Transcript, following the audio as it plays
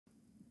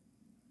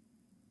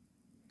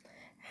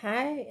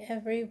Hi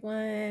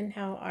everyone,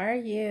 how are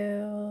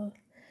you?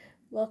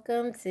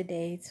 Welcome to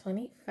day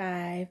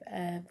 25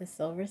 of the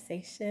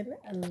Silversation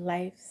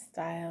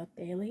Lifestyle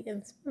Daily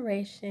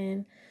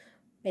Inspiration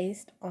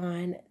based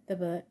on the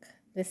book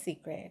The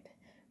Secret,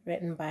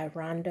 written by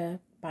Rhonda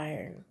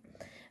Byrne.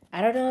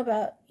 I don't know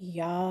about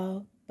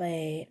y'all,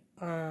 but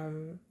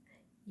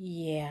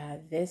yeah,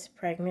 this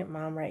pregnant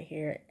mom right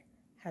here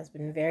has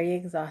been very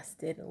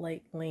exhausted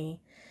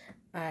lately.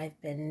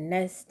 I've been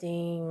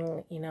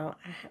nesting.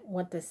 I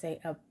want to say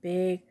a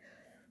big,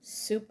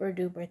 super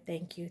duper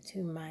thank you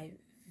to my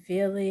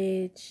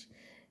village.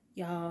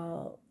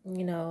 Y'all,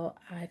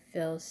 I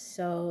feel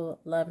so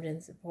loved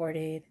and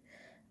supported,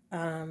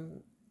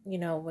 um,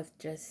 with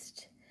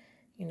just,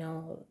 you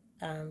know,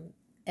 um,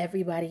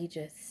 everybody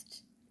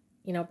just,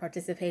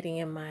 participating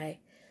in my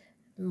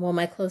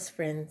close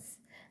friends,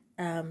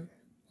 um,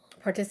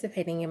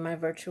 participating in my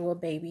virtual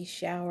baby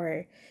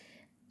shower.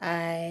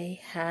 I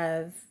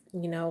have,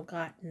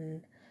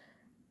 gotten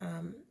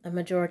a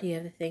majority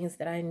of the things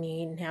that I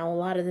need. Now, a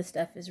lot of the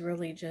stuff is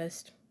really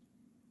just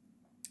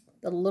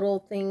the little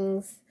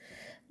things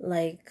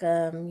like,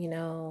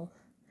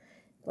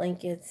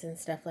 blankets and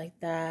stuff like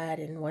that,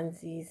 and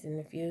onesies, and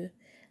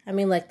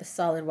like the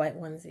solid white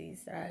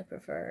onesies that I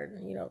prefer,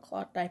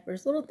 cloth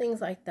diapers, little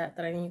things like that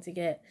that I need to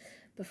get.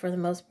 But for the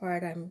most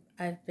part,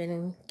 I've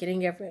been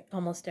getting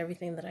almost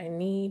everything that I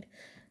need,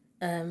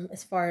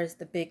 as far as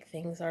the big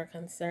things are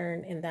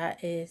concerned, and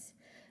that is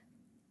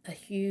a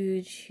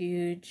huge,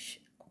 huge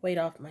weight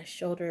off my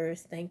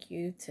shoulders. Thank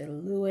you to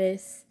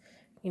Lewis,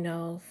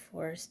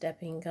 for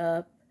stepping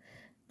up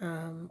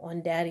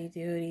on daddy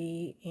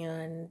duty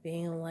and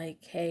being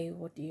like, hey,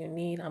 what do you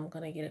need? I'm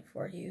going to get it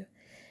for you.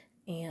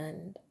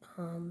 And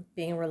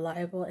being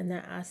reliable in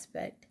that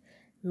aspect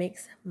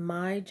makes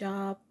my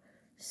job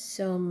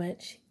so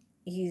much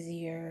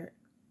easier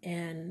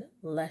and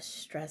less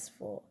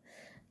stressful.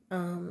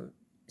 Um,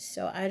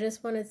 so I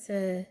just wanted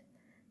to,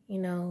 you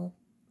know,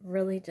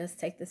 really just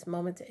take this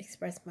moment to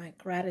express my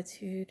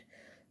gratitude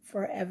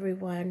for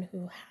everyone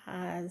who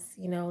has,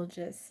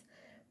 just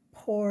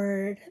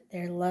poured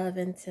their love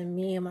into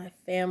me and my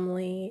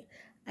family.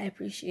 I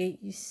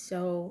appreciate you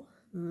so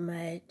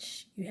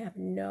much. You have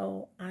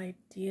no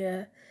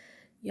idea,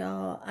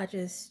 y'all.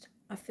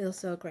 I feel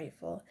so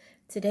grateful.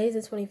 Today's the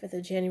 25th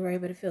of January,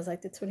 but it feels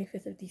like the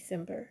 25th of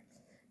December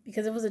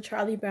because it was a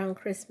Charlie Brown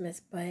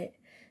Christmas, but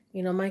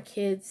my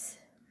kids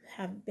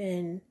have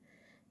been,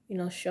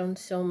 shown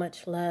so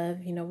much love,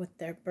 with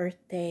their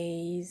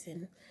birthdays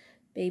and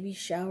baby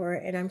shower.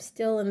 And I'm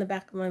still in the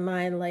back of my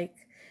mind, like,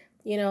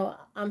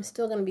 I'm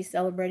still going to be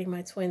celebrating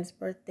my twins'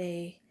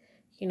 birthday,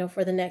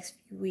 for the next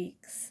few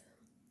weeks.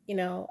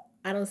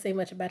 I don't say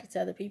much about it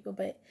to other people,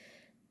 but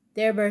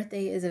their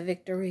birthday is a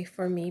victory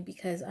for me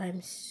because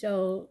I'm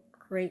so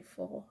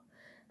grateful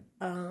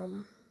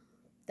um,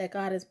 that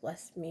God has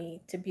blessed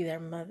me to be their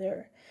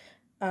mother.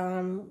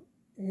 Um,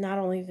 Not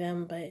only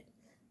them, but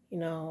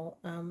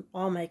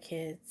all my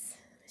kids.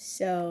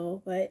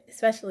 So, but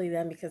especially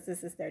them because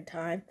this is their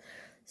time.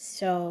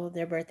 So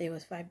their birthday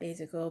was 5 days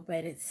ago,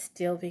 but it's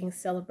still being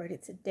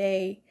celebrated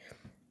today.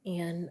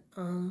 And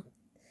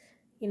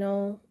you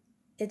know,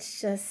 it's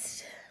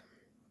just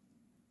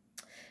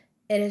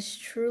it is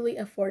truly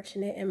a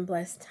fortunate and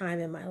blessed time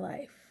in my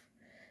life.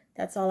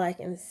 That's all I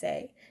can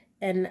say.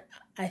 And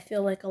I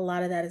feel like a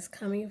lot of that is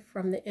coming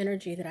from the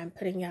energy that I'm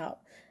putting out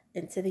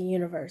into the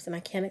universe. And I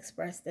can't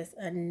express this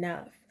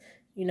enough.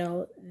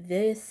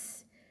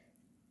 This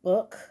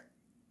book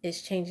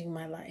is changing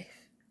my life.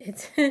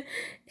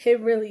 It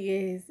really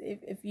is.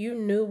 If you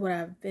knew what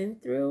I've been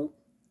through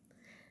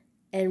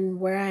and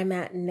where I'm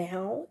at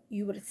now,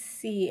 you would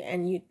see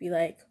and you'd be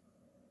like,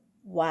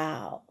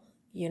 wow,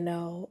 you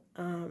know,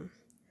 um,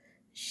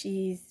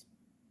 she's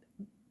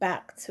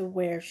back to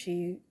where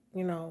she,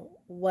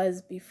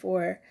 was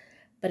before,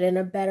 but in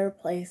a better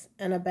place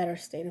and a better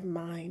state of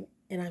mind,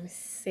 and I'm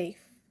safe.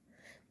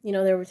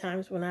 There were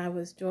times when I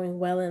was doing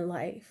well in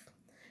life,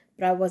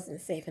 but I wasn't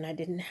safe and I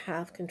didn't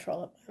have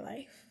control of my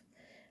life.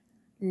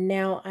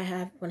 Now I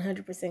have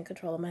 100%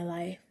 control of my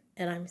life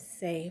and I'm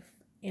safe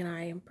and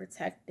I am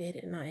protected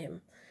and I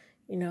am,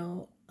 you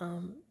know,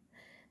 um,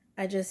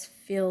 I just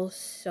feel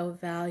so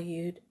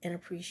valued and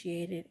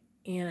appreciated.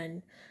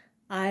 And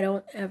I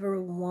don't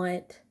ever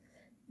want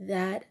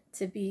that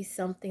to be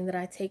something that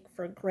I take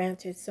for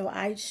granted. So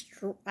I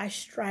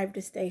strive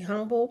to stay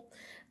humble.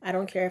 I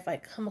don't care if I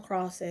come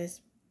across as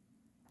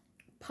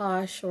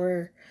posh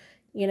or,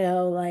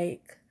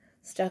 like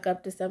stuck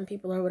up to some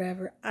people or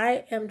whatever.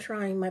 I am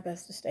trying my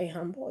best to stay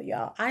humble,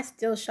 y'all. I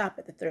still shop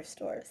at the thrift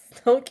stores.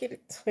 Don't get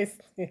it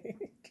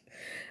twisted.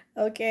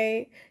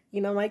 Okay?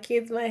 My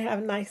kids might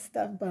have nice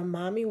stuff, but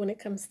mommy, when it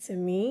comes to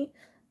me,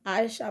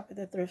 I shop at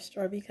the thrift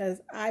store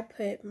because I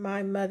put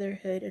my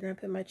motherhood and I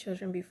put my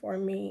children before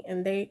me,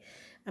 and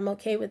I'm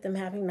okay with them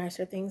having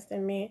nicer things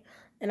than me.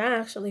 And I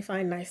actually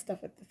find nice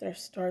stuff at the thrift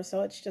store,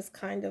 so it's just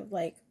kind of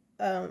like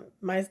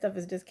my stuff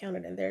is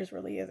discounted and theirs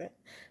really isn't.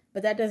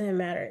 But that doesn't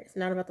matter. It's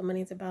not about the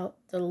money. It's about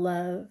the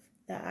love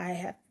that I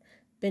have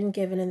been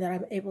given and that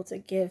I'm able to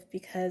give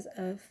because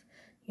of,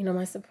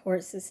 my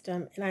support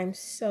system, and I'm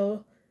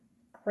so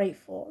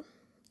grateful.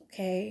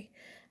 Okay.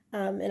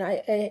 And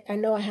I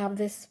know I have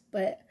this,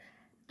 but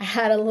I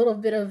had a little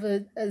bit of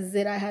a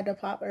zit I had to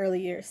pop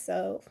earlier.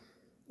 So,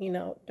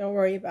 don't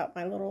worry about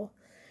my little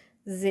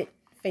zit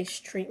face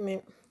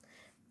treatment.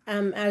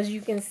 As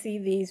you can see,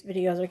 these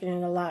videos are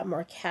getting a lot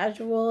more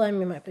casual.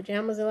 I'm in my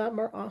pajamas a lot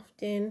more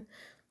often.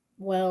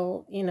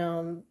 Well,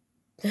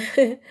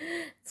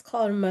 it's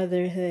called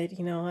motherhood.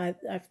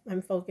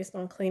 I'm focused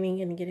on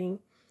cleaning and getting,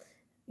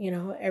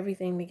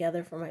 everything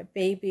together for my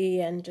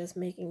baby, and just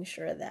making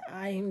sure that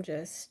I am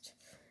just,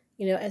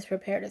 as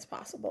prepared as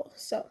possible.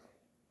 So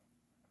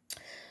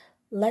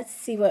let's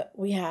see what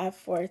we have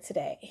for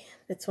today,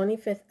 the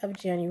 25th of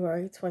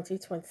January,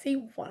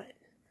 2021.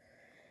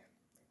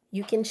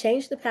 You can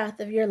change the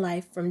path of your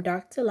life from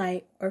dark to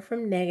light or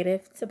from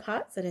negative to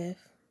positive.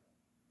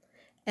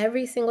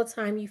 Every single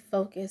time you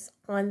focus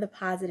on the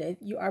positive,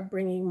 you are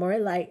bringing more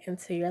light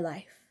into your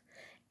life.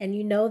 And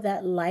you know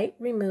that light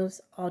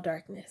removes all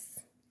darkness.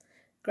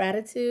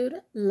 Gratitude,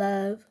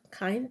 love,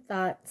 kind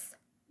thoughts,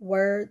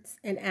 words,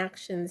 and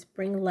actions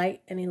bring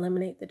light and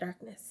eliminate the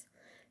darkness.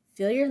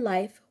 Fill your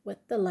life with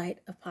the light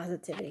of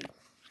positivity.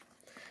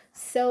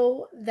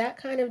 So that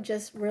kind of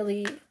just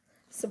really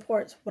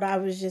supports what I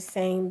was just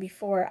saying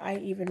before I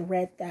even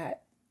read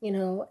that,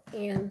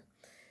 and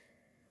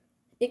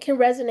it can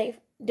resonate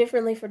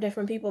differently for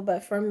different people,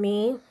 but for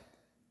me,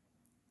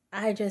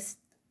 it's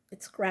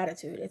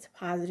gratitude, it's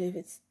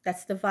positive,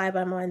 that's the vibe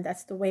I'm on,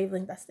 that's the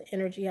wavelength, that's the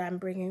energy I'm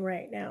bringing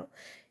right now.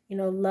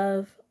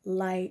 Love,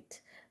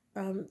 light,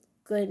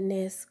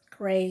 goodness,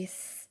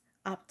 grace,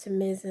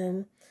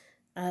 optimism,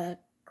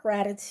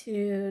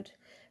 gratitude,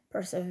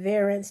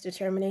 perseverance,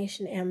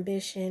 determination,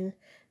 ambition,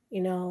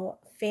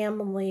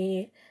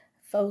 family,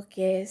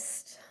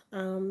 focused.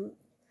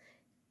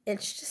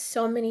 It's just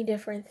so many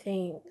different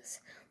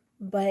things.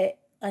 But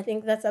I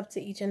think that's up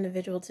to each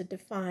individual to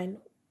define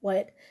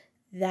what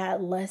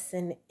that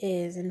lesson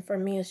is. And for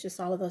me, it's just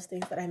all of those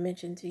things that I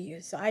mentioned to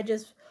you. So I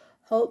just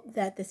hope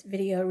that this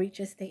video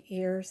reaches the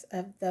ears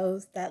of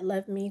those that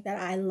love me, that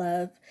I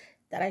love,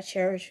 that I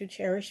cherish, who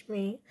cherish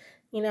me,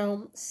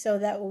 so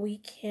that we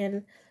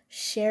can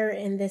share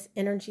in this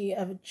energy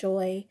of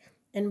joy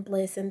and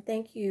bliss. And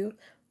thank you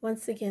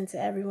once again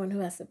to everyone who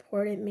has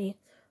supported me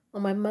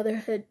on my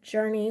motherhood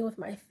journey with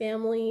my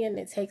family. And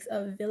it takes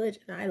a village,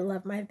 and I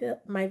love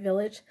my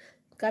village.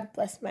 God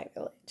bless my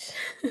village.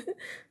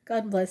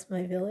 God bless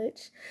my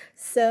village.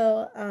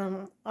 So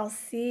I'll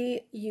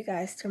see you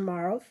guys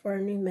tomorrow for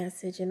a new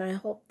message, and I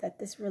hope that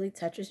this really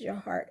touches your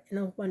heart in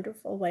a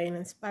wonderful way and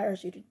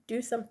inspires you to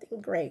do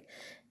something great.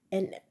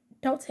 And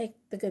don't take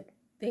the good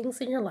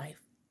things in your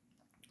life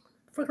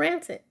for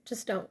granted.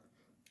 Just don't.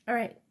 All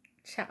right.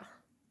 Ciao.